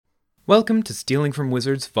Welcome to Stealing from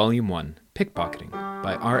Wizards Volume 1, Pickpocketing,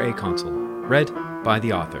 by R.A. Consul, read by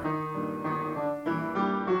the author.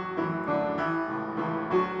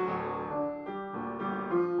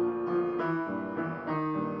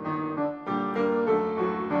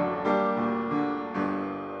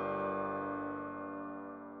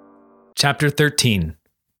 Chapter 13,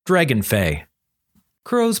 Dragon Fae.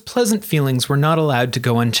 Kuro's pleasant feelings were not allowed to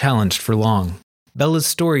go unchallenged for long. Bella's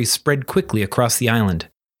story spread quickly across the island.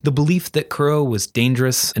 The belief that Kuro was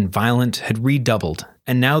dangerous and violent had redoubled,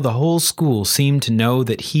 and now the whole school seemed to know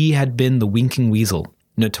that he had been the Winking Weasel,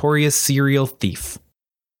 notorious serial thief.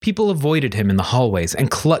 People avoided him in the hallways and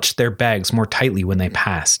clutched their bags more tightly when they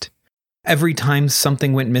passed. Every time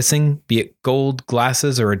something went missing, be it gold,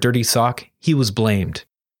 glasses, or a dirty sock, he was blamed.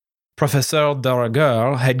 Professeur de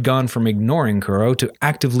Rigueur had gone from ignoring Kuro to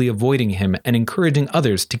actively avoiding him and encouraging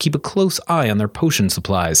others to keep a close eye on their potion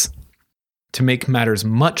supplies. To make matters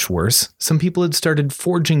much worse, some people had started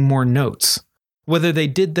forging more notes. Whether they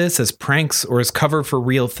did this as pranks or as cover for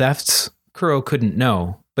real thefts, Kuro couldn't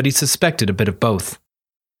know, but he suspected a bit of both.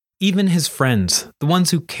 Even his friends, the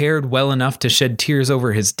ones who cared well enough to shed tears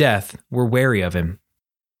over his death, were wary of him.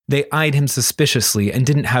 They eyed him suspiciously and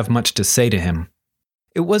didn't have much to say to him.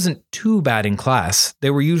 It wasn't too bad in class, they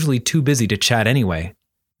were usually too busy to chat anyway.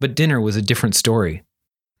 But dinner was a different story.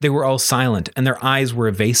 They were all silent and their eyes were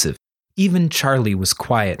evasive. Even Charlie was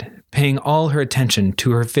quiet, paying all her attention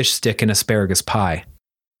to her fish stick and asparagus pie.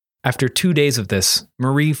 After 2 days of this,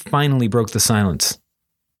 Marie finally broke the silence.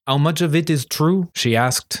 "How much of it is true?" she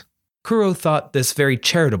asked. Kuro thought this very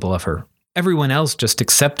charitable of her. Everyone else just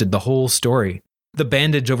accepted the whole story. The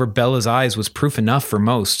bandage over Bella's eyes was proof enough for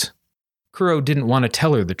most. Kuro didn't want to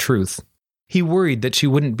tell her the truth. He worried that she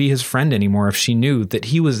wouldn't be his friend anymore if she knew that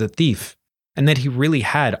he was a thief, and that he really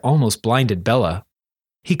had almost blinded Bella.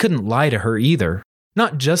 He couldn't lie to her either,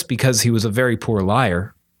 not just because he was a very poor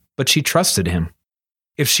liar, but she trusted him.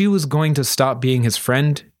 If she was going to stop being his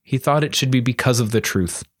friend, he thought it should be because of the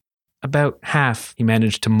truth. "About half," he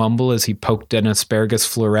managed to mumble as he poked an asparagus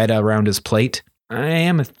floretta around his plate. "I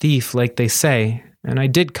am a thief, like they say, and I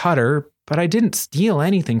did cut her, but I didn't steal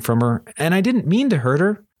anything from her, and I didn't mean to hurt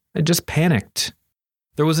her. I just panicked."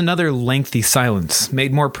 There was another lengthy silence,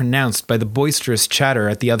 made more pronounced by the boisterous chatter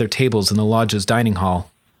at the other tables in the lodge's dining hall.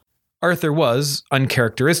 Arthur was,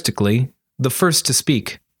 uncharacteristically, the first to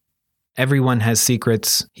speak. "Everyone has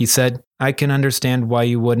secrets," he said. "I can understand why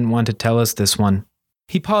you wouldn't want to tell us this one."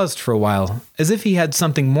 He paused for a while, as if he had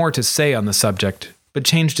something more to say on the subject, but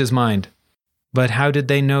changed his mind. "But how did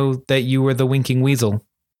they know that you were the Winking Weasel?"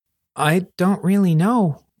 "I don't really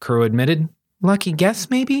know," Kuro admitted. "Lucky guess,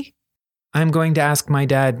 maybe?" "I'm going to ask my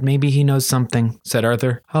dad. Maybe he knows something," said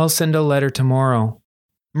Arthur. "I'll send a letter tomorrow."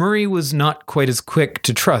 Marie was not quite as quick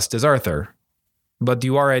to trust as Arthur. "But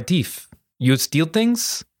you are a thief. You steal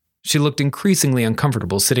things?" She looked increasingly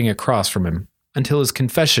uncomfortable sitting across from him. Until his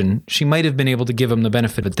confession, she might have been able to give him the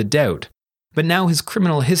benefit of the doubt. But now his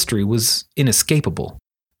criminal history was inescapable.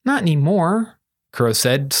 "Not anymore," Kuro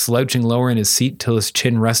said, slouching lower in his seat till his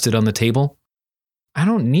chin rested on the table. "I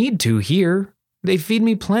don't need to here. They feed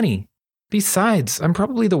me plenty. Besides, I'm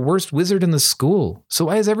probably the worst wizard in the school, so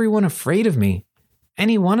why is everyone afraid of me?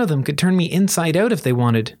 Any one of them could turn me inside out if they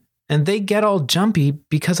wanted, and they get all jumpy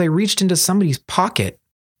because I reached into somebody's pocket."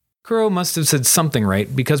 Kuro must have said something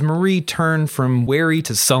right, because Marie turned from wary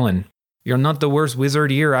to sullen. "You're not the worst wizard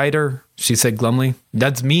here either," she said glumly.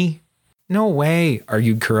 "That's me." "No way,"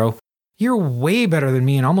 argued Kuro. "You're way better than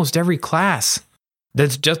me in almost every class."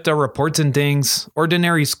 "That's just our reports and things,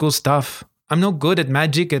 ordinary school stuff. I'm no good at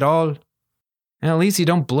magic at all." "At least you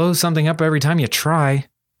don't blow something up every time you try."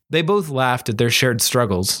 They both laughed at their shared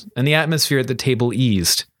struggles, and the atmosphere at the table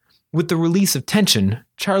eased. With the release of tension,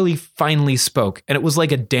 Charlie finally spoke, and it was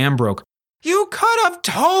like a dam broke. "You could have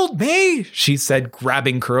told me," she said,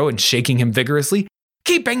 grabbing Kuro and shaking him vigorously.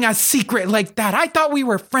 "Keeping a secret like that, I thought we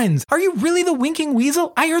were friends. Are you really the Winking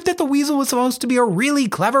Weasel? I heard that the weasel was supposed to be a really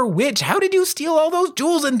clever witch. How did you steal all those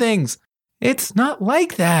jewels and things?" "It's not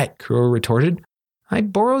like that," Kuro retorted. "I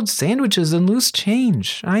borrowed sandwiches and loose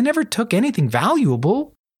change. I never took anything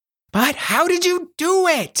valuable." "But how did you do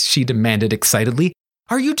it?" she demanded excitedly.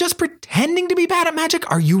 "Are you just pretending to be bad at magic?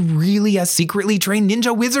 Are you really a secretly trained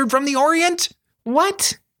ninja wizard from the Orient?"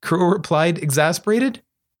 "What?" Kuro replied, exasperated.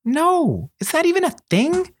 "No, is that even a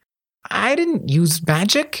thing? I didn't use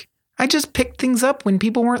magic. I just picked things up when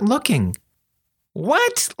people weren't looking."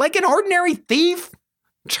 "What? Like an ordinary thief?"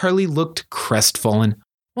 Charlie looked crestfallen.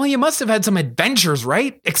 "Well, you must have had some adventures,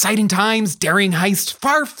 right? Exciting times, daring heists,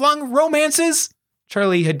 far-flung romances."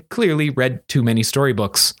 Charlie had clearly read too many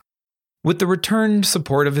storybooks. With the returned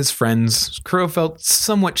support of his friends, Kuro felt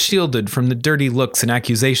somewhat shielded from the dirty looks and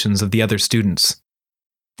accusations of the other students.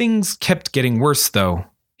 Things kept getting worse, though.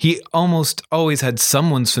 He almost always had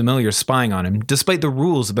someone's familiar spying on him, despite the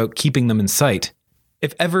rules about keeping them in sight.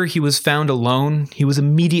 If ever he was found alone, he was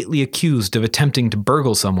immediately accused of attempting to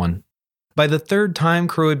burgle someone. By the third time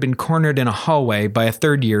Kuro had been cornered in a hallway by a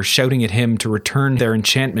third year shouting at him to return their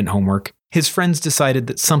enchantment homework, his friends decided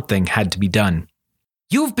that something had to be done.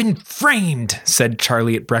 "You've been framed," said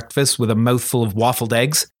Charlie at breakfast with a mouthful of waffled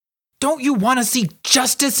eggs. "Don't you want to see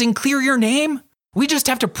justice and clear your name? We just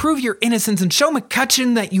have to prove your innocence and show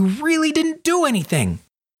McCutcheon that you really didn't do anything."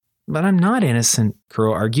 "But I'm not innocent,"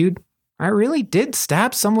 Kuro argued. "I really did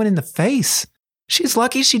stab someone in the face. She's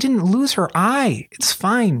lucky she didn't lose her eye. It's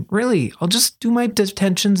fine, really. I'll just do my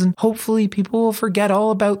detentions and hopefully people will forget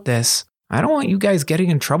all about this. I don't want you guys getting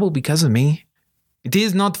in trouble because of me." "It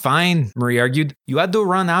is not fine," Marie argued. "You had to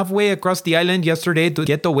run halfway across the island yesterday to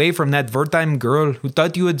get away from that Wertheim girl who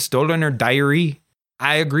thought you had stolen her diary.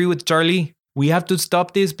 I agree with Charlie. We have to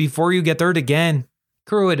stop this before you get hurt again."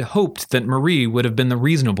 Kuro had hoped that Marie would have been the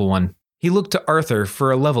reasonable one. He looked to Arthur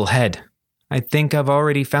for a level head. "I think I've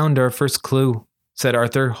already found our first clue," said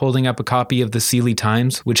Arthur, holding up a copy of the Sealy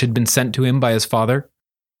Times, which had been sent to him by his father.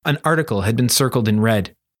 An article had been circled in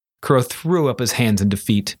red. Kuro threw up his hands in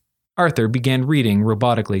defeat. Arthur began reading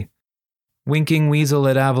robotically. "Winking Weasel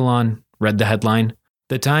at Avalon," read the headline.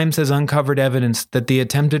 "The Times has uncovered evidence that the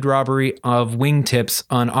attempted robbery of wingtips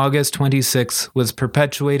on August 26 was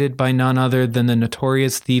perpetuated by none other than the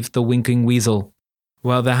notorious thief the Winking Weasel.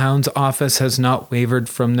 While the Hound's office has not wavered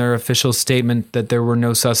from their official statement that there were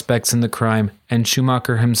no suspects in the crime, and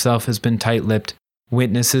Schumacher himself has been tight-lipped,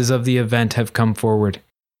 witnesses of the event have come forward.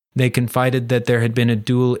 They confided that there had been a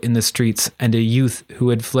duel in the streets and a youth who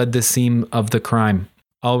had fled the scene of the crime.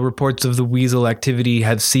 All reports of the Weasel activity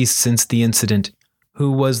have ceased since the incident.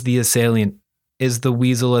 Who was the assailant? Is the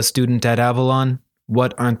Weasel a student at Avalon?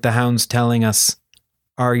 What aren't the Hounds telling us?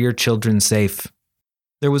 Are your children safe?"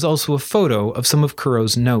 There was also a photo of some of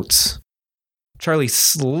Kuro's notes. Charlie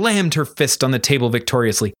slammed her fist on the table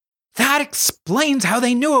victoriously. "That explains how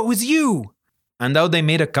they knew it was you!" "And how they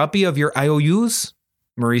made a copy of your IOUs?"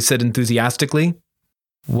 Marie said enthusiastically.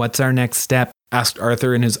 "What's our next step?" asked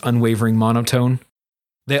Arthur in his unwavering monotone.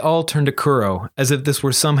 They all turned to Kuro, as if this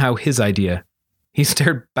were somehow his idea. He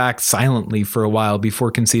stared back silently for a while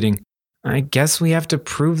before conceding, "I guess we have to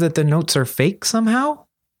prove that the notes are fake somehow?"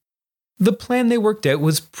 The plan they worked out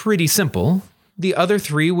was pretty simple. The other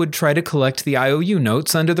three would try to collect the IOU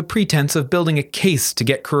notes under the pretense of building a case to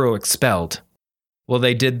get Kuro expelled. While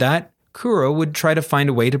they did that, Kuro would try to find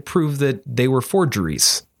a way to prove that they were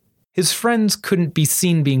forgeries. His friends couldn't be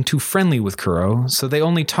seen being too friendly with Kuro, so they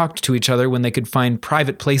only talked to each other when they could find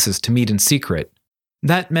private places to meet in secret.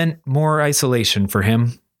 That meant more isolation for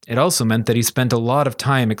him. It also meant that he spent a lot of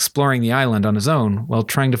time exploring the island on his own while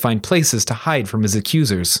trying to find places to hide from his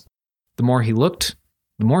accusers. The more he looked,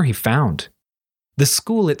 the more he found. The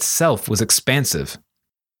school itself was expansive.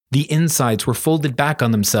 The insides were folded back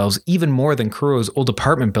on themselves even more than Kuro's old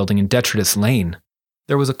apartment building in Detritus Lane.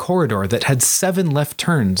 There was a corridor that had 7 left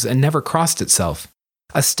turns and never crossed itself,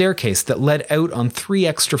 a staircase that led out on 3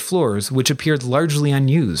 extra floors which appeared largely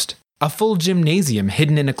unused, a full gymnasium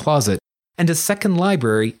hidden in a closet, and a second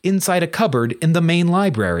library inside a cupboard in the main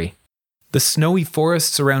library. The snowy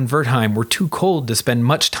forests around Wertheim were too cold to spend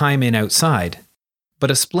much time in outside,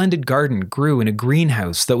 but a splendid garden grew in a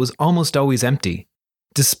greenhouse that was almost always empty.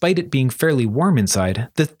 Despite it being fairly warm inside,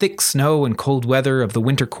 the thick snow and cold weather of the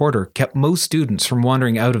winter quarter kept most students from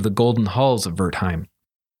wandering out of the golden halls of Wertheim.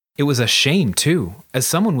 It was a shame, too, as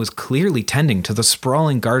someone was clearly tending to the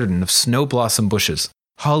sprawling garden of snow blossom bushes,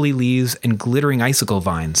 holly leaves, and glittering icicle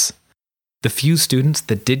vines. The few students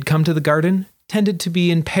that did come to the garden tended to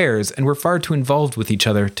be in pairs and were far too involved with each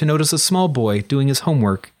other to notice a small boy doing his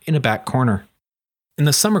homework in a back corner. In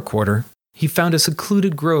the summer quarter, he found a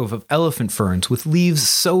secluded grove of elephant ferns with leaves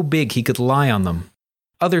so big he could lie on them.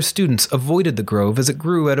 Other students avoided the grove as it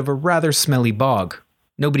grew out of a rather smelly bog.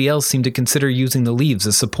 Nobody else seemed to consider using the leaves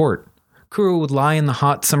as support. Kuro would lie in the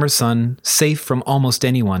hot summer sun, safe from almost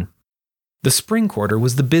anyone. The spring quarter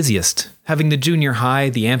was the busiest, having the junior high,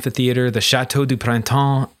 the amphitheater, the Chateau du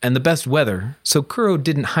Printemps, and the best weather, so Kuro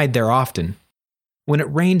didn't hide there often. When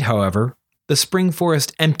it rained, however, the spring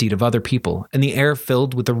forest emptied of other people, and the air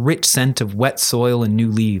filled with a rich scent of wet soil and new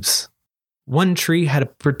leaves. One tree had a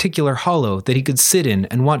particular hollow that he could sit in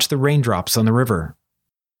and watch the raindrops on the river.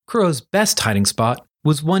 Kuro's best hiding spot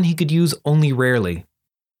was one he could use only rarely.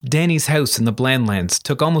 Danny's house in the Blandlands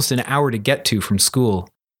took almost an hour to get to from school,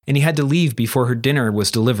 and he had to leave before her dinner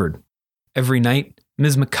was delivered. Every night,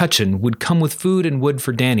 Ms. McCutcheon would come with food and wood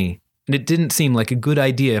for Danny, and it didn't seem like a good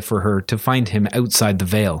idea for her to find him outside the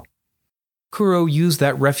Vale. Kuro used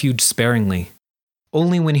that refuge sparingly.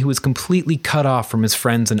 Only when he was completely cut off from his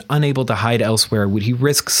friends and unable to hide elsewhere would he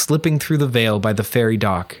risk slipping through the Vale by the ferry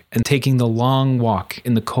dock and taking the long walk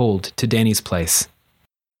in the cold to Danny's place.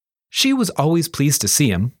 She was always pleased to see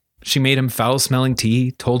him. She made him foul-smelling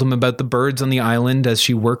tea, told him about the birds on the island as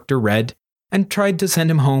she worked or read, and tried to send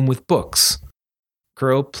him home with books.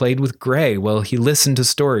 Kuro played with Gray while he listened to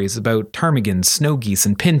stories about ptarmigans, snow geese,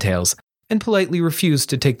 and pintails, and politely refused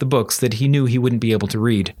to take the books that he knew he wouldn't be able to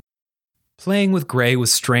read. Playing with Gray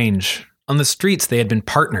was strange. On the streets they had been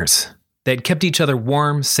partners. They had kept each other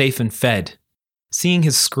warm, safe, and fed. Seeing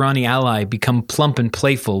his scrawny ally become plump and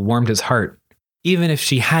playful warmed his heart. Even if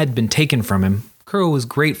she had been taken from him, Kuro was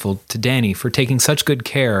grateful to Danny for taking such good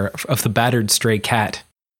care of the battered stray cat.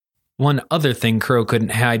 One other thing Kuro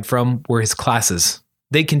couldn't hide from were his classes.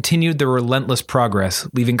 They continued their relentless progress,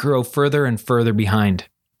 leaving Kuro further and further behind.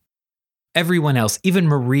 Everyone else, even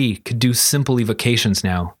Marie, could do simple evocations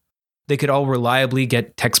now. They could all reliably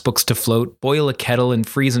get textbooks to float, boil a kettle, and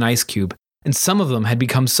freeze an ice cube, and some of them had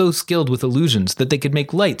become so skilled with illusions that they could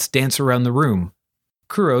make lights dance around the room.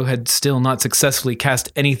 Kuro had still not successfully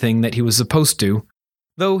cast anything that he was supposed to,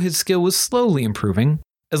 though his skill was slowly improving.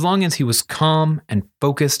 As long as he was calm and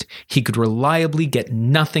focused, he could reliably get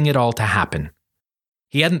nothing at all to happen.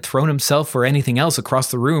 He hadn't thrown himself or anything else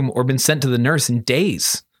across the room or been sent to the nurse in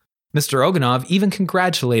days. Mr. Oganov even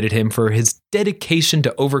congratulated him for his dedication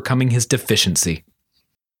to overcoming his deficiency.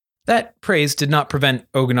 That praise did not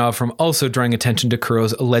prevent Oganov from also drawing attention to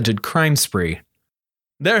Kuro's alleged crime spree.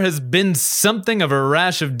 "There has been something of a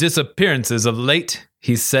rash of disappearances of late,"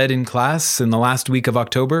 he said in class in the last week of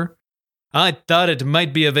October. "I thought it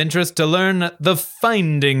might be of interest to learn the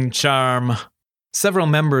finding charm." Several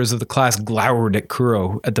members of the class glowered at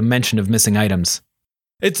Kuro at the mention of missing items.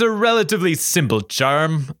 "It's a relatively simple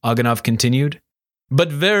charm," Oganov continued,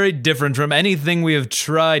 "but very different from anything we have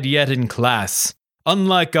tried yet in class.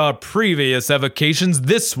 Unlike our previous evocations,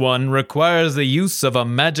 this one requires the use of a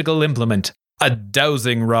magical implement, a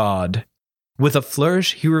dowsing rod." With a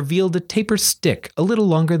flourish, he revealed a taper stick a little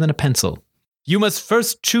longer than a pencil. "You must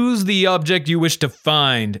first choose the object you wish to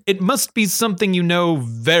find. It must be something you know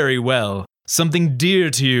very well, something dear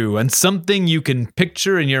to you, and something you can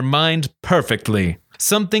picture in your mind perfectly.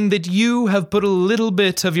 Something that you have put a little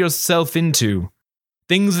bit of yourself into.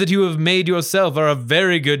 Things that you have made yourself are a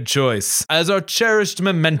very good choice, as are cherished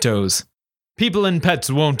mementos. People and pets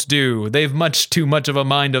won't do. They've much too much of a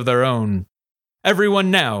mind of their own. Everyone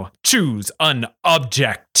now, choose an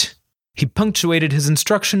object." He punctuated his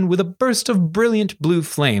instruction with a burst of brilliant blue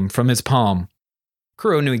flame from his palm.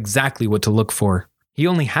 Kuro knew exactly what to look for. He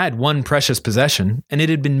only had one precious possession, and it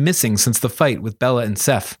had been missing since the fight with Bella and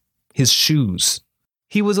Seth: his shoes.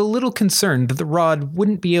 He was a little concerned that the rod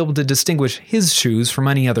wouldn't be able to distinguish his shoes from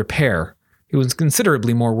any other pair. He was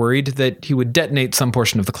considerably more worried that he would detonate some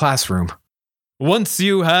portion of the classroom. "Once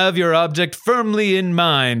you have your object firmly in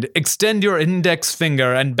mind, extend your index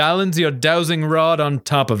finger and balance your dowsing rod on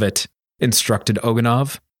top of it," instructed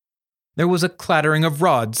Oganov. There was a clattering of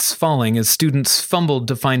rods falling as students fumbled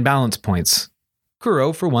to find balance points.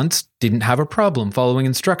 Kuro, for once, didn't have a problem following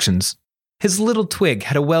instructions. His little twig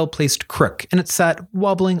had a well-placed crook, and it sat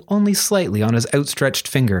wobbling only slightly on his outstretched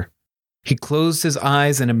finger. He closed his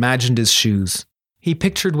eyes and imagined his shoes. He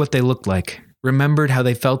pictured what they looked like, remembered how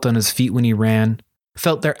they felt on his feet when he ran,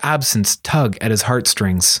 felt their absence tug at his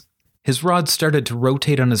heartstrings. His rod started to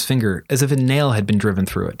rotate on his finger as if a nail had been driven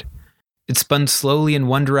through it. It spun slowly in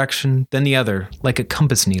one direction, then the other, like a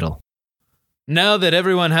compass needle. "Now that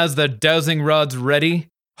everyone has their dowsing rods ready,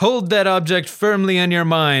 hold that object firmly in your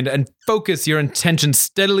mind and focus your intention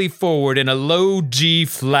steadily forward in a low G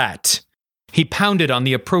flat." He pounded on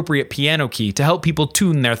the appropriate piano key to help people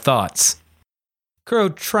tune their thoughts. Kuro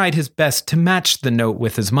tried his best to match the note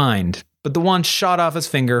with his mind, but the wand shot off his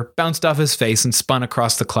finger, bounced off his face, and spun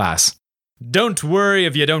across the class. "Don't worry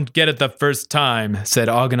if you don't get it the first time," said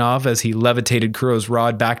Oganov as he levitated Kuro's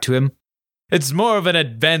rod back to him. "It's more of an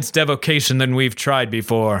advanced evocation than we've tried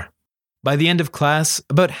before." By the end of class,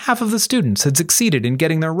 about half of the students had succeeded in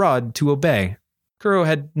getting their rod to obey. Kuro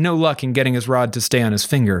had no luck in getting his rod to stay on his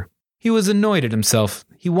finger. He was annoyed at himself.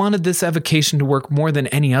 He wanted this evocation to work more than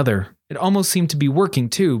any other. It almost seemed to be working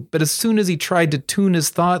too, but as soon as he tried to tune his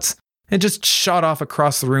thoughts, it just shot off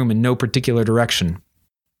across the room in no particular direction.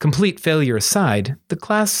 Complete failure aside, the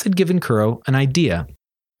class had given Kuro an idea.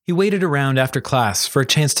 He waited around after class for a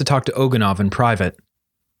chance to talk to Oganov in private.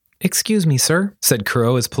 "Excuse me, sir," said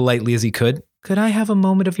Kuro as politely as he could. "Could I have a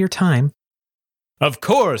moment of your time?" Of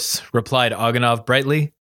course, replied Oganov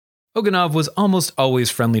brightly. Oganov was almost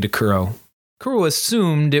always friendly to Kuro. Kuro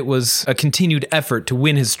assumed it was a continued effort to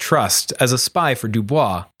win his trust as a spy for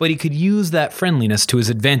Dubois, but he could use that friendliness to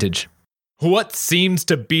his advantage. What seems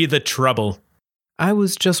to be the trouble? I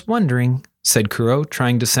was just wondering, said Kuro,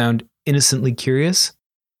 trying to sound innocently curious.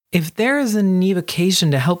 If there is an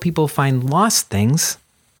evocation to help people find lost things,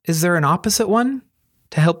 is there an opposite one?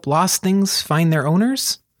 To help lost things find their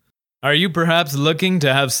owners? Are you perhaps looking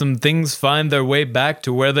to have some things find their way back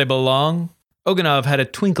to where they belong? Oganov had a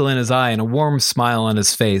twinkle in his eye and a warm smile on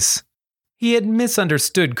his face. He had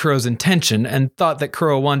misunderstood Kuro's intention and thought that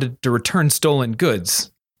Kuro wanted to return stolen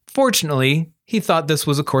goods. Fortunately, he thought this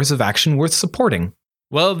was a course of action worth supporting.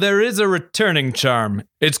 Well, there is a returning charm.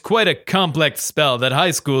 It's quite a complex spell that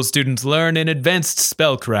high school students learn in advanced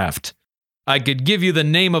spellcraft. I could give you the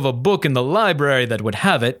name of a book in the library that would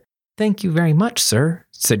have it. Thank you very much, sir,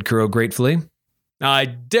 said Kuro gratefully. I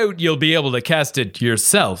doubt you'll be able to cast it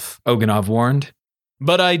yourself, Oganov warned.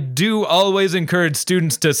 But I do always encourage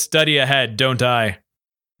students to study ahead, don't I?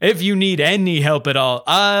 If you need any help at all,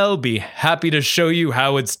 I'll be happy to show you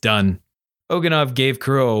how it's done. Oganov gave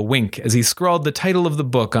Kuro a wink as he scrawled the title of the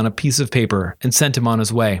book on a piece of paper and sent him on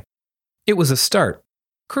his way. It was a start.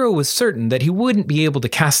 Kuro was certain that he wouldn't be able to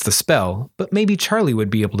cast the spell, but maybe Charlie would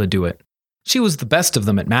be able to do it. She was the best of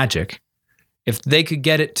them at magic. If they could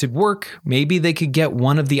get it to work, maybe they could get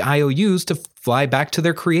one of the IOUs to fly back to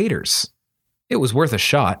their creators. It was worth a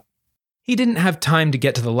shot. He didn't have time to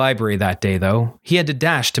get to the library that day, though. He had to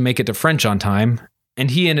dash to make it to French on time, and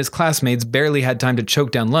he and his classmates barely had time to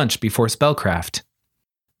choke down lunch before spellcraft.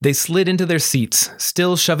 They slid into their seats,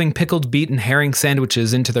 still shoving pickled beet and herring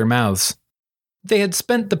sandwiches into their mouths. They had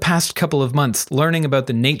spent the past couple of months learning about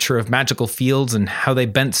the nature of magical fields and how they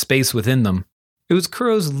bent space within them. It was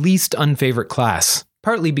Kuro's least unfavorite class,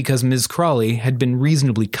 partly because Ms. Crawley had been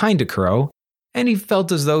reasonably kind to Kuro, and he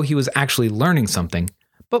felt as though he was actually learning something,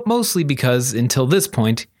 but mostly because, until this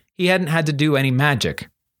point, he hadn't had to do any magic.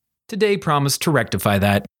 Today promised to rectify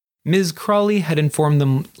that. Ms. Crawley had informed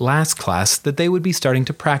them last class that they would be starting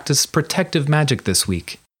to practice protective magic this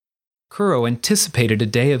week. Kuro anticipated a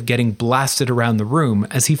day of getting blasted around the room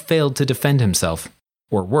as he failed to defend himself,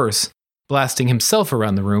 or worse, blasting himself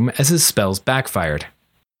around the room as his spells backfired.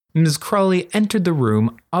 Ms. Crawley entered the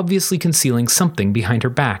room, obviously concealing something behind her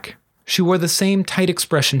back. She wore the same tight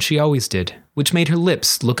expression she always did, which made her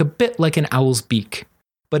lips look a bit like an owl's beak,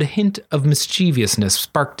 but a hint of mischievousness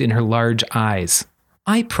sparked in her large eyes.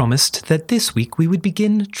 I promised that this week we would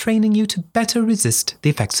begin training you to better resist the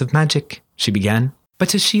effects of magic, she began.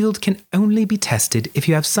 But a shield can only be tested if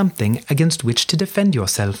you have something against which to defend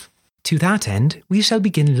yourself. To that end, we shall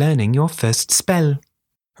begin learning your first spell.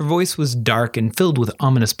 Her voice was dark and filled with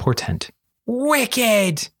ominous portent.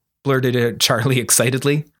 Wicked! Blurted out Charlie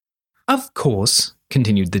excitedly. Of course,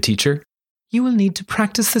 continued the teacher, you will need to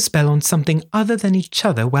practice the spell on something other than each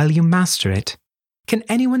other while you master it. Can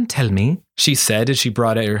anyone tell me, she said as she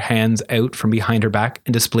brought her hands out from behind her back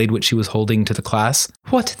and displayed what she was holding to the class,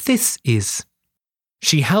 what this is?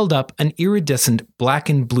 She held up an iridescent black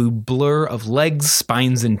and blue blur of legs,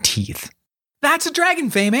 spines, and teeth. That's a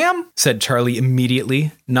dragonfey, ma'am, said Charlie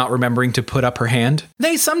immediately, not remembering to put up her hand.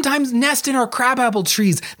 They sometimes nest in our crabapple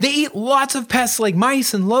trees. They eat lots of pests like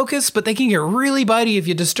mice and locusts, but they can get really bitey if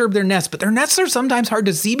you disturb their nests. But their nests are sometimes hard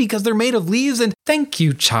to see because they're made of leaves and— Thank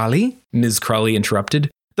you, Charlie, Ms. Crawley interrupted,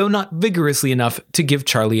 though not vigorously enough to give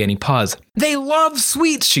Charlie any pause. They love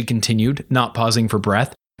sweets, she continued, not pausing for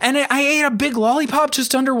breath. And I ate a big lollipop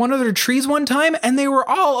just under one of their trees one time, and they were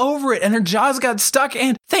all over it, and their jaws got stuck,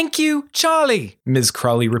 and— Thank you, Charlie, Ms.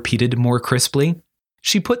 Crawley repeated more crisply.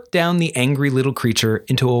 She put down the angry little creature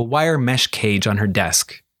into a wire mesh cage on her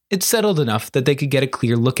desk. It settled enough that they could get a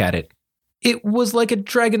clear look at it. It was like a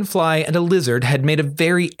dragonfly and a lizard had made a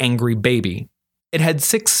very angry baby. It had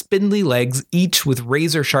 6 spindly legs, each with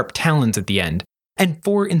razor-sharp talons at the end, and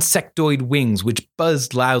 4 insectoid wings which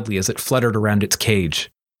buzzed loudly as it fluttered around its cage.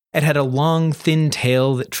 It had a long, thin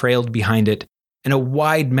tail that trailed behind it, and a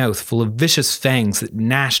wide mouth full of vicious fangs that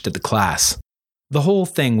gnashed at the class. The whole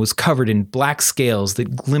thing was covered in black scales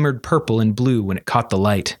that glimmered purple and blue when it caught the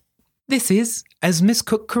light. This is, as Miss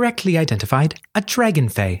Cook correctly identified, a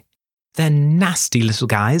dragonfey. They're nasty little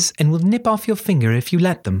guys and will nip off your finger if you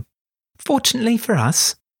let them. Fortunately for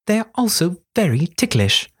us, they are also very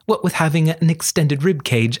ticklish, what with having an extended rib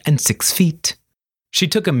cage and 6 feet. She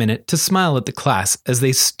took a minute to smile at the class as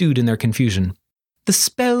they stewed in their confusion. The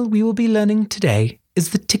spell we will be learning today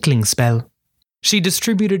is the tickling spell. She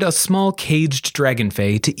distributed a small caged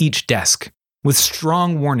dragonfey to each desk, with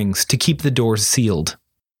strong warnings to keep the doors sealed.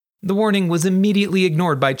 The warning was immediately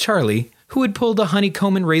ignored by Charlie, who had pulled a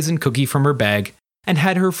honeycomb and raisin cookie from her bag and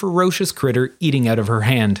had her ferocious critter eating out of her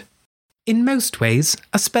hand. In most ways,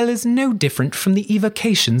 a spell is no different from the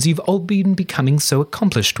evocations you've all been becoming so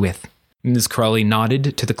accomplished with. Ms. Crawley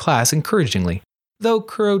nodded to the class encouragingly, though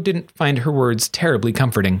Kuro didn't find her words terribly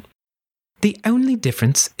comforting. The only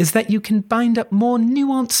difference is that you can bind up more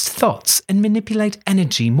nuanced thoughts and manipulate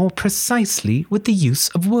energy more precisely with the use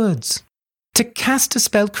of words. To cast a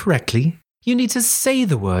spell correctly, you need to say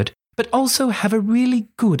the word, but also have a really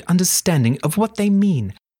good understanding of what they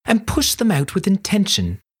mean and push them out with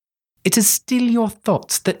intention. It is still your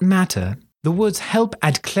thoughts that matter. The words help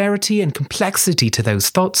add clarity and complexity to those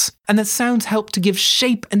thoughts, and the sounds help to give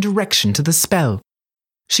shape and direction to the spell.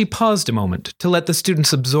 She paused a moment to let the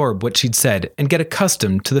students absorb what she'd said and get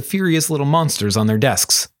accustomed to the furious little monsters on their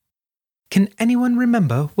desks. Can anyone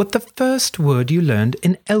remember what the first word you learned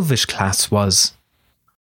in Elvish class was?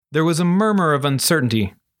 There was a murmur of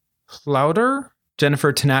uncertainty. Louder?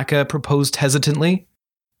 Jennifer Tanaka proposed hesitantly.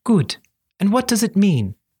 Good. And what does it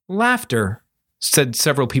mean? Laughter, said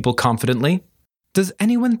several people confidently. Does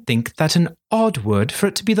anyone think that an odd word for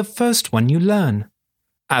it to be the first one you learn?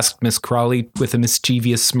 Asked Miss Crawley with a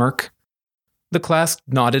mischievous smirk. The class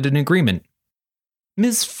nodded in agreement.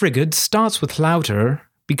 Ms. Frigard starts with louder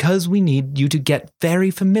because we need you to get very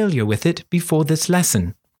familiar with it before this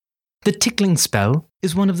lesson. The tickling spell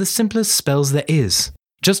is one of the simplest spells there is.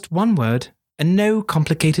 Just one word and no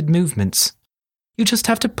complicated movements. You just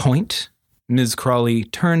have to point. Ms. Crawley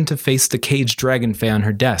turned to face the caged dragonfey on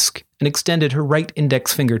her desk and extended her right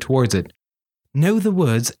index finger towards it. Know the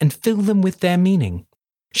words and fill them with their meaning.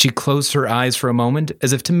 She closed her eyes for a moment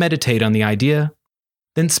as if to meditate on the idea,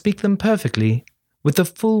 then speak them perfectly with the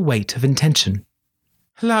full weight of intention.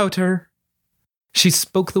 Louder. She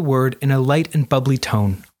spoke the word in a light and bubbly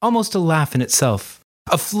tone, almost a laugh in itself.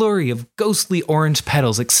 A flurry of ghostly orange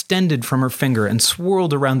petals extended from her finger and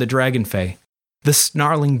swirled around the dragonfey. The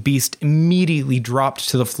snarling beast immediately dropped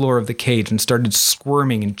to the floor of the cage and started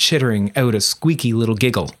squirming and chittering out a squeaky little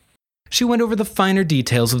giggle. She went over the finer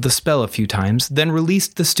details of the spell a few times, then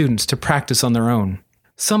released the students to practice on their own.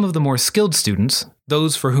 Some of the more skilled students,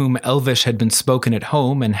 those for whom Elvish had been spoken at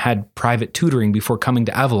home and had private tutoring before coming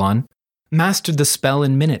to Avalon, mastered the spell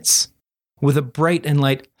in minutes. With a bright and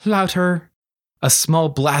light louder, a small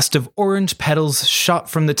blast of orange petals shot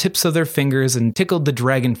from the tips of their fingers and tickled the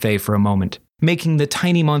dragonfey for a moment, making the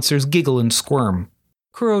tiny monsters giggle and squirm.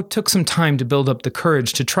 Kuro took some time to build up the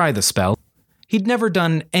courage to try the spell. He'd never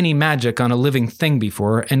done any magic on a living thing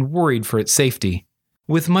before and worried for its safety.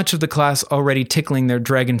 With much of the class already tickling their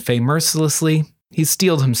dragonfey mercilessly, he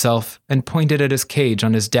steeled himself and pointed at his cage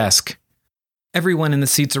on his desk. Everyone in the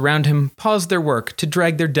seats around him paused their work to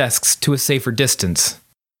drag their desks to a safer distance.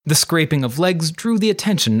 The scraping of legs drew the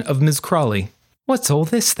attention of Ms. Crawley. What's all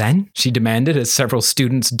this, then? She demanded as several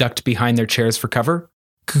students ducked behind their chairs for cover.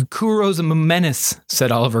 Kuro's a menace,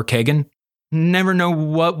 said Oliver Kagan. Never know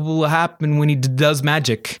what will happen when he does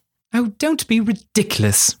magic. Oh, don't be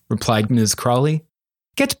ridiculous, replied Ms. Crawley.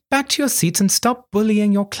 Get back to your seats and stop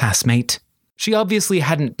bullying your classmate. She obviously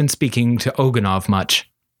hadn't been speaking to Oganov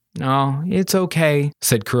much. Oh, it's okay,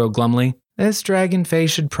 said Kuro glumly. This dragonfey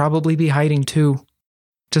should probably be hiding too.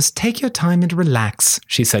 Just take your time and relax,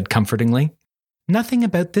 she said comfortingly. Nothing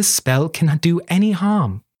about this spell can do any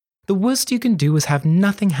harm. The worst you can do is have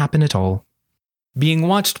nothing happen at all. Being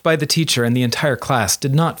watched by the teacher and the entire class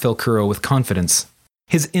did not fill Kuro with confidence.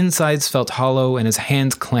 His insides felt hollow and his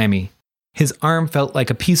hands clammy. His arm felt like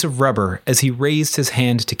a piece of rubber as he raised his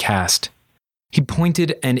hand to cast. He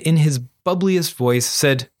pointed and in his bubbliest voice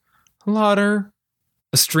said, Lauder.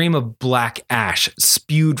 A stream of black ash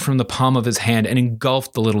spewed from the palm of his hand and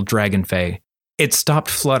engulfed the little dragonfey. It stopped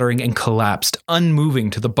fluttering and collapsed, unmoving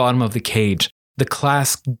to the bottom of the cage. The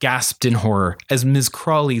class gasped in horror as Ms.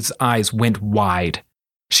 Crawley's eyes went wide.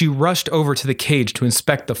 She rushed over to the cage to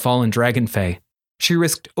inspect the fallen dragonfey. She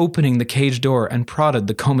risked opening the cage door and prodded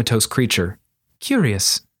the comatose creature.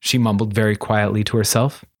 Curious, she mumbled very quietly to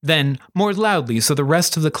herself. Then, more loudly so the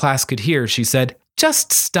rest of the class could hear, she said,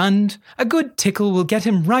 Just stunned. A good tickle will get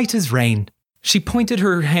him right as rain. She pointed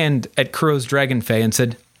her hand at Kuro's dragonfey and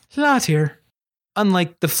said, Latir.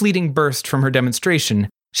 Unlike the fleeting burst from her demonstration,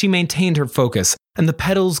 she maintained her focus, and the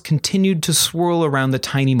petals continued to swirl around the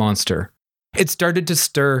tiny monster. It started to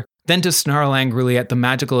stir, then to snarl angrily at the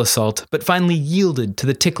magical assault, but finally yielded to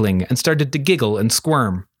the tickling and started to giggle and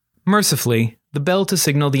squirm. Mercifully, the bell to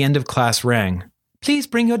signal the end of class rang. Please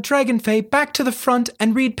bring your dragonfey back to the front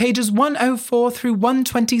and read pages 104 through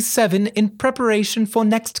 127 in preparation for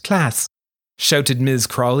next class, shouted Ms.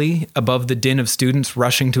 Crawley above the din of students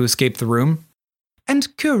rushing to escape the room.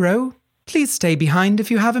 And Kuro, please stay behind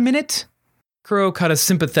if you have a minute. Kuro caught a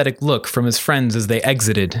sympathetic look from his friends as they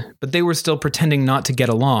exited, but they were still pretending not to get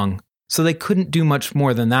along, so they couldn't do much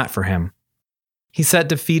more than that for him. He sat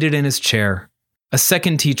defeated in his chair. A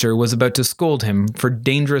second teacher was about to scold him for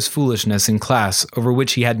dangerous foolishness in class over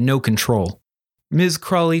which he had no control. Ms.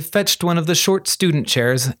 Crawley fetched one of the short student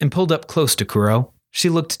chairs and pulled up close to Kuro. She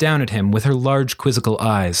looked down at him with her large quizzical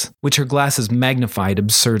eyes, which her glasses magnified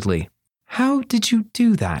absurdly. "How did you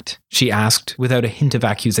do that?" she asked without a hint of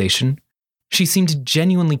accusation. She seemed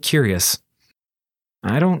genuinely curious.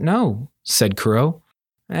 "I don't know," said Kuro.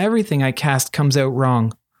 "Everything I cast comes out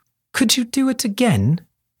wrong." "Could you do it again?"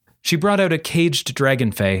 She brought out a caged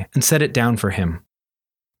dragonfey and set it down for him.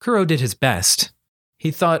 Kuro did his best.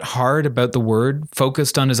 He thought hard about the word,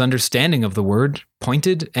 focused on his understanding of the word,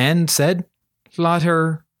 pointed, and said,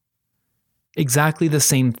 "Later." Exactly the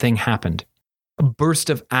same thing happened. A burst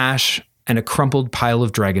of ash and a crumpled pile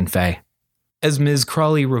of dragonfey. As Ms.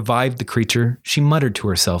 Crawley revived the creature, she muttered to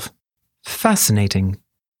herself, "Fascinating."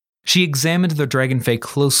 She examined the dragonfey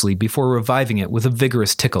closely before reviving it with a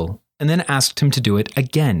vigorous tickle, and then asked him to do it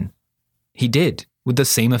again. He did, with the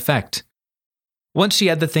same effect. Once she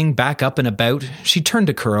had the thing back up and about, she turned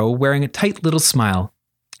to Kuro wearing a tight little smile.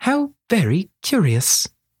 "How very curious."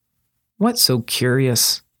 "What's so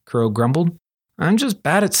curious?" Kuro grumbled. "I'm just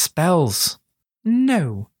bad at spells."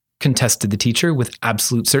 "No," contested the teacher with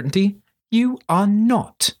absolute certainty. "You are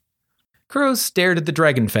not." Kuro stared at the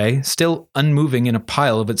dragonfey, still unmoving in a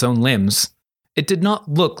pile of its own limbs. It did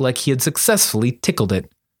not look like he had successfully tickled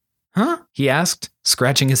it. "Huh?" he asked,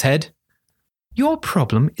 scratching his head. "Your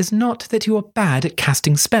problem is not that you are bad at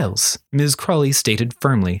casting spells," Ms. Crawley stated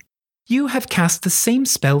firmly. "You have cast the same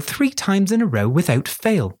spell 3 times in a row without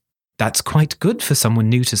fail. That's quite good for someone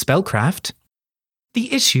new to spellcraft.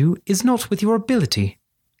 The issue is not with your ability.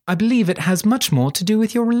 I believe it has much more to do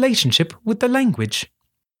with your relationship with the language.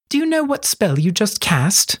 Do you know what spell you just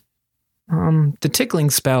cast?" The tickling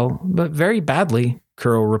spell, but very badly,"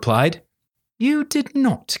 Kuro replied. "You did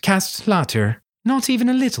not cast Later, not even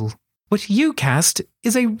a little. What you cast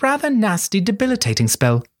is a rather nasty debilitating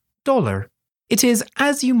spell, Dollar. It is,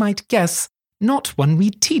 as you might guess, not one we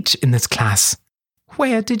teach in this class.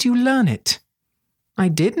 Where did you learn it?" "I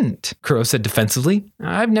didn't," Kuro said defensively.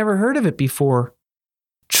 "I've never heard of it before."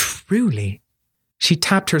 "Truly?" She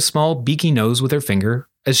tapped her small beaky nose with her finger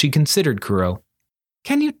as she considered Kuro.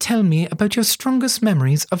 "Can you tell me about your strongest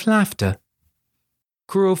memories of laughter?"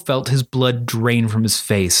 Kuro felt his blood drain from his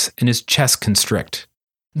face and his chest constrict.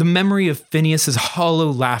 The memory of Phineas's hollow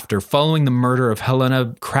laughter following the murder of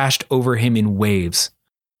Helena crashed over him in waves.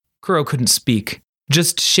 Kuro couldn't speak.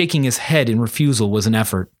 Just shaking his head in refusal was an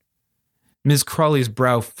effort. Ms. Crawley's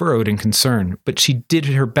brow furrowed in concern, but she did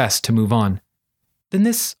her best to move on. "Then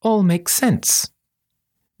this all makes sense."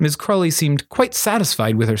 Ms. Crawley seemed quite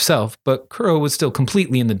satisfied with herself, but Kuro was still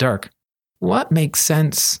completely in the dark. "What makes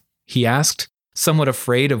sense?" he asked, somewhat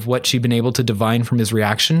afraid of what she'd been able to divine from his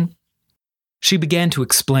reaction. She began to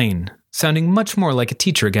explain, sounding much more like a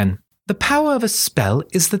teacher again. "The power of a spell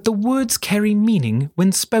is that the words carry meaning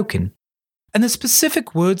when spoken. And the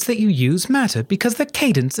specific words that you use matter because their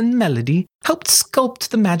cadence and melody helped sculpt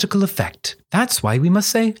the magical effect. That's why we must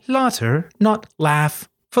say later, not laugh,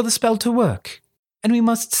 for the spell to work. And we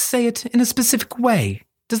must say it in a specific way.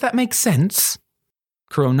 Does that make sense?"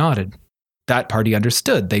 Kuro nodded. That part he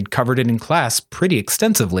understood. They'd covered it in class pretty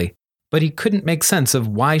extensively, but he couldn't make sense of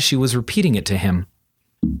why she was repeating it to him.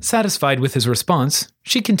 Satisfied with his response,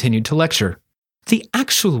 she continued to lecture. "The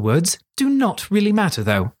actual words do not really matter,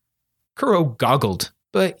 though." Kuro goggled.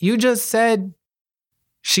 "But you just said..."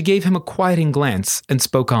 She gave him a quieting glance and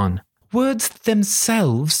spoke on. "Words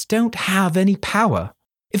themselves don't have any power.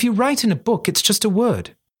 If you write in a book, it's just a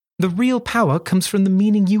word. The real power comes from the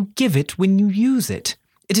meaning you give it when you use it.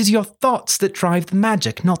 It is your thoughts that drive the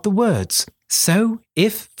magic, not the words. So,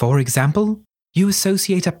 if, for example, you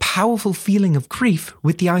associate a powerful feeling of grief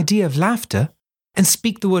with the idea of laughter, and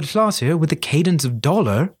speak the word later with the cadence of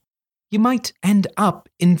dollar, you might end up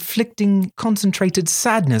inflicting concentrated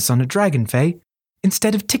sadness on a dragonfey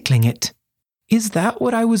instead of tickling it." "Is that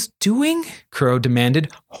what I was doing?" Kuro demanded,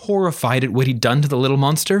 horrified at what he'd done to the little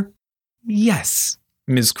monster. "Yes,"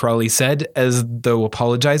 Ms. Crawley said, as though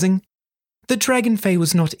apologizing. "The dragonfey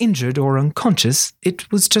was not injured or unconscious,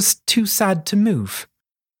 it was just too sad to move."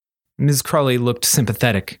 Ms. Crawley looked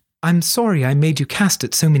sympathetic. "I'm sorry I made you cast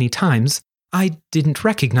it so many times. I didn't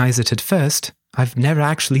recognize it at first. I've never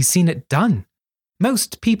actually seen it done.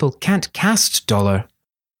 Most people can't cast Dollar.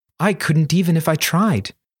 I couldn't even if I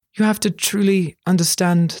tried. You have to truly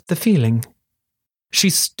understand the feeling." She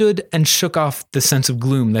stood and shook off the sense of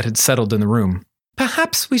gloom that had settled in the room.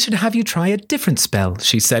 "Perhaps we should have you try a different spell,"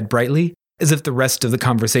 she said brightly, as if the rest of the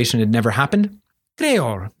conversation had never happened.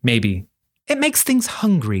 Greor, maybe. It makes things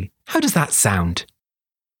hungry. How does that sound?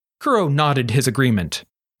 Kuro nodded his agreement.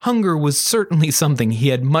 Hunger was certainly something he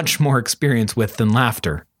had much more experience with than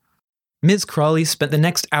laughter. Ms. Crawley spent the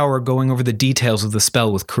next hour going over the details of the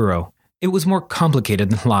spell with Kuro. It was more complicated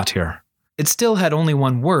than Latir. It still had only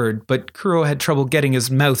one word, but Kuro had trouble getting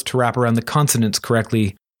his mouth to wrap around the consonants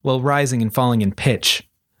correctly while rising and falling in pitch.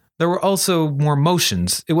 There were also more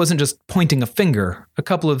motions. It wasn't just pointing a finger. A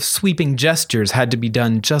couple of sweeping gestures had to be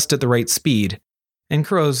done just at the right speed, and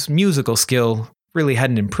Kuro's musical skill really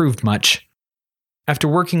hadn't improved much. After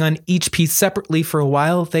working on each piece separately for a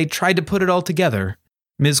while, they tried to put it all together.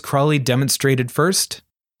 Ms. Crawley demonstrated first.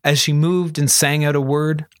 As she moved and sang out a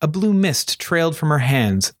word, a blue mist trailed from her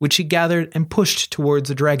hands, which she gathered and pushed towards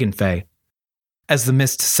a dragonfey. As the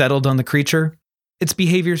mist settled on the creature, its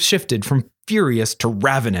behavior shifted from furious to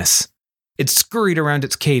ravenous. It scurried around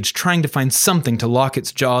its cage, trying to find something to lock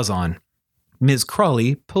its jaws on. Ms.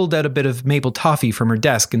 Crawley pulled out a bit of maple toffee from her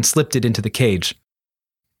desk and slipped it into the cage.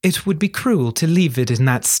 "It would be cruel to leave it in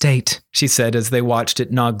that state," she said as they watched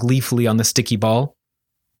it gnaw gleefully on the sticky ball.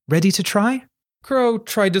 "Ready to try?" Kuro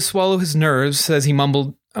tried to swallow his nerves as he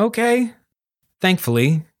mumbled, "Okay."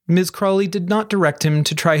 Thankfully, Ms. Crawley did not direct him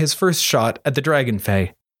to try his first shot at the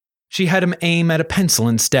dragonfey. She had him aim at a pencil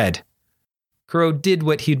instead. Kuro did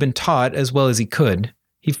what he'd been taught as well as he could.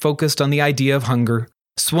 He focused on the idea of hunger,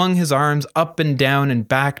 swung his arms up and down and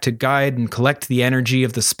back to guide and collect the energy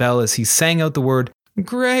of the spell as he sang out the word,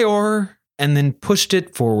 "Greor," and then pushed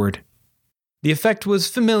it forward. The effect was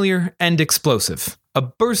familiar and explosive. A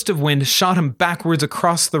burst of wind shot him backwards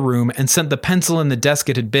across the room and sent the pencil and the desk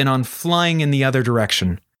it had been on flying in the other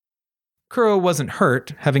direction. Kuro wasn't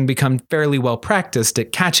hurt, having become fairly well practiced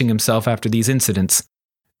at catching himself after these incidents.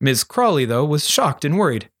 Ms. Crawley, though, was shocked and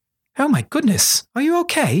worried. "Oh my goodness, are you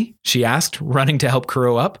okay?" she asked, running to help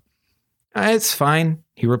Kuro up. "It's fine,"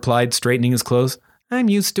 he replied, straightening his clothes. "I'm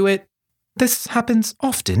used to it." "This happens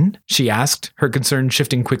often?" she asked, her concern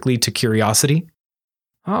shifting quickly to curiosity.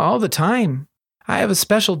 "All the time. I have a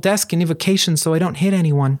special desk in evocation so I don't hit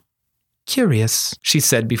anyone." "Curious," she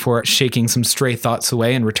said before shaking some stray thoughts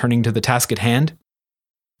away and returning to the task at hand.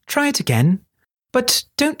 "Try it again, but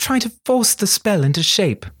don't try to force the spell into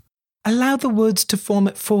shape. Allow the words to form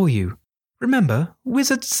it for you. Remember,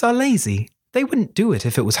 wizards are lazy. They wouldn't do it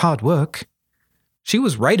if it was hard work." She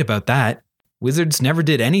was right about that. Wizards never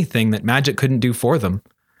did anything that magic couldn't do for them.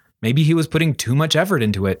 Maybe he was putting too much effort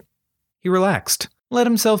into it. He relaxed, let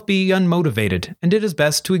himself be unmotivated, and did his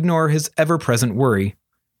best to ignore his ever-present worry.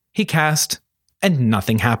 He cast, and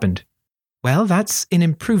nothing happened. "Well, that's an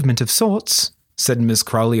improvement of sorts," said Miss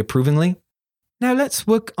Crawley approvingly. "Now let's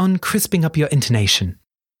work on crisping up your intonation."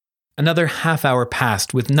 Another half hour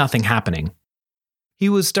passed with nothing happening. He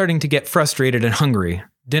was starting to get frustrated and hungry.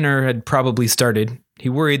 Dinner had probably started. He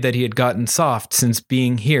worried that he had gotten soft since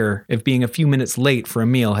being here if being a few minutes late for a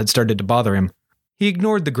meal had started to bother him. He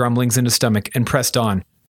ignored the grumblings in his stomach and pressed on.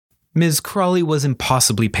 Ms. Crawley was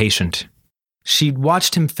impossibly patient. She'd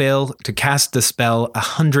watched him fail to cast the spell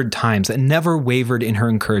 100 times and never wavered in her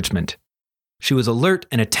encouragement. She was alert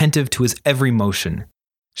and attentive to his every motion.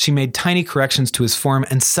 She made tiny corrections to his form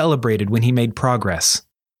and celebrated when he made progress.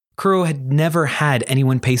 Kuro had never had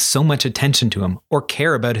anyone pay so much attention to him or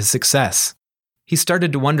care about his success. He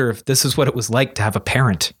started to wonder if this is what it was like to have a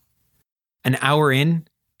parent. An hour in,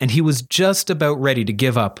 and he was just about ready to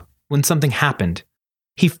give up when something happened.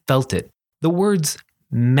 He felt it. The words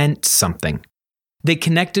meant something. They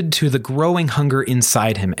connected to the growing hunger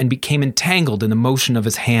inside him and became entangled in the motion of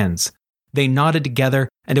his hands. They knotted together,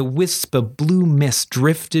 and a wisp of blue mist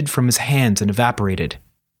drifted from his hands and evaporated.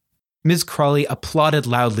 Ms. Crawley applauded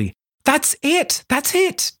loudly. "That's it! That's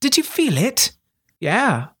it! Did you feel it?"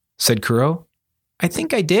 "Yeah," said Kuro. "I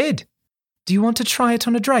think I did." "Do you want to try it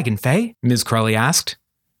on a dragonfey?" Ms. Crawley asked.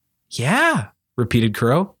 "Yeah," repeated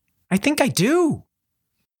Kuro. "I think I do."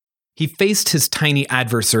 He faced his tiny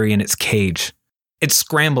adversary in its cage. It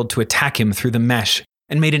scrambled to attack him through the mesh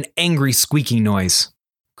and made an angry squeaking noise.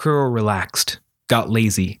 Kuro relaxed, got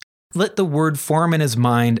lazy, let the word form in his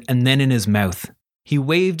mind and then in his mouth. He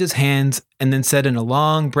waved his hands and then said in a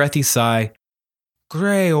long, breathy sigh,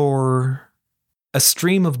 "Greor." A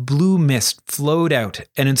stream of blue mist flowed out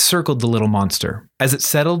and encircled the little monster. As it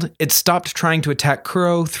settled, it stopped trying to attack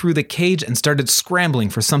Kuro through the cage and started scrambling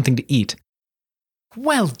for something to eat.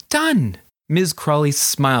 "Well done!" Ms. Crawley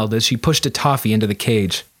smiled as she pushed a toffee into the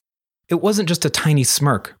cage. It wasn't just a tiny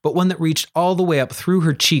smirk, but one that reached all the way up through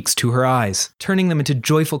her cheeks to her eyes, turning them into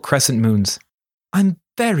joyful crescent moons. "I'm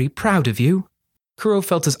very proud of you." Kuro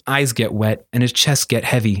felt his eyes get wet and his chest get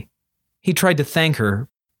heavy. He tried to thank her,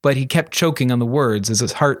 but he kept choking on the words as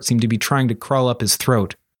his heart seemed to be trying to crawl up his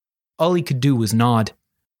throat. All he could do was nod.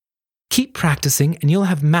 "Keep practicing and you'll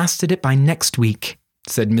have mastered it by next week,"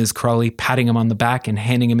 said Ms. Crawley, patting him on the back and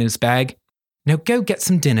handing him his bag. "Now go get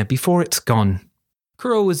some dinner before it's gone."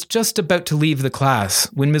 Crow was just about to leave the class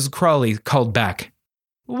when Ms. Crawley called back.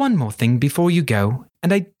 "One more thing before you go,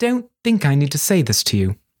 and I don't think I need to say this to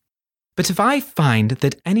you. But if I find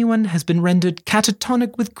that anyone has been rendered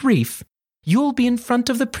catatonic with grief, you'll be in front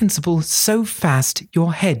of the principal so fast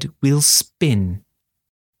your head will spin."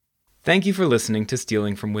 Thank you for listening to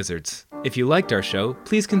Stealing from Wizards. If you liked our show,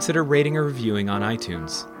 please consider rating or reviewing on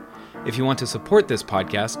iTunes. If you want to support this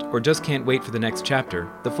podcast or just can't wait for the next chapter,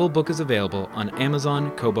 the full book is available on Amazon,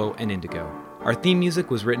 Kobo, and Indigo. Our theme music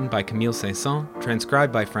was written by Camille Saint-Saëns,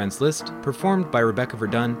 transcribed by Franz Liszt, performed by Rebecca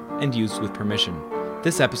Verdun, and used with permission.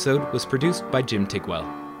 This episode was produced by Jim Tigwell.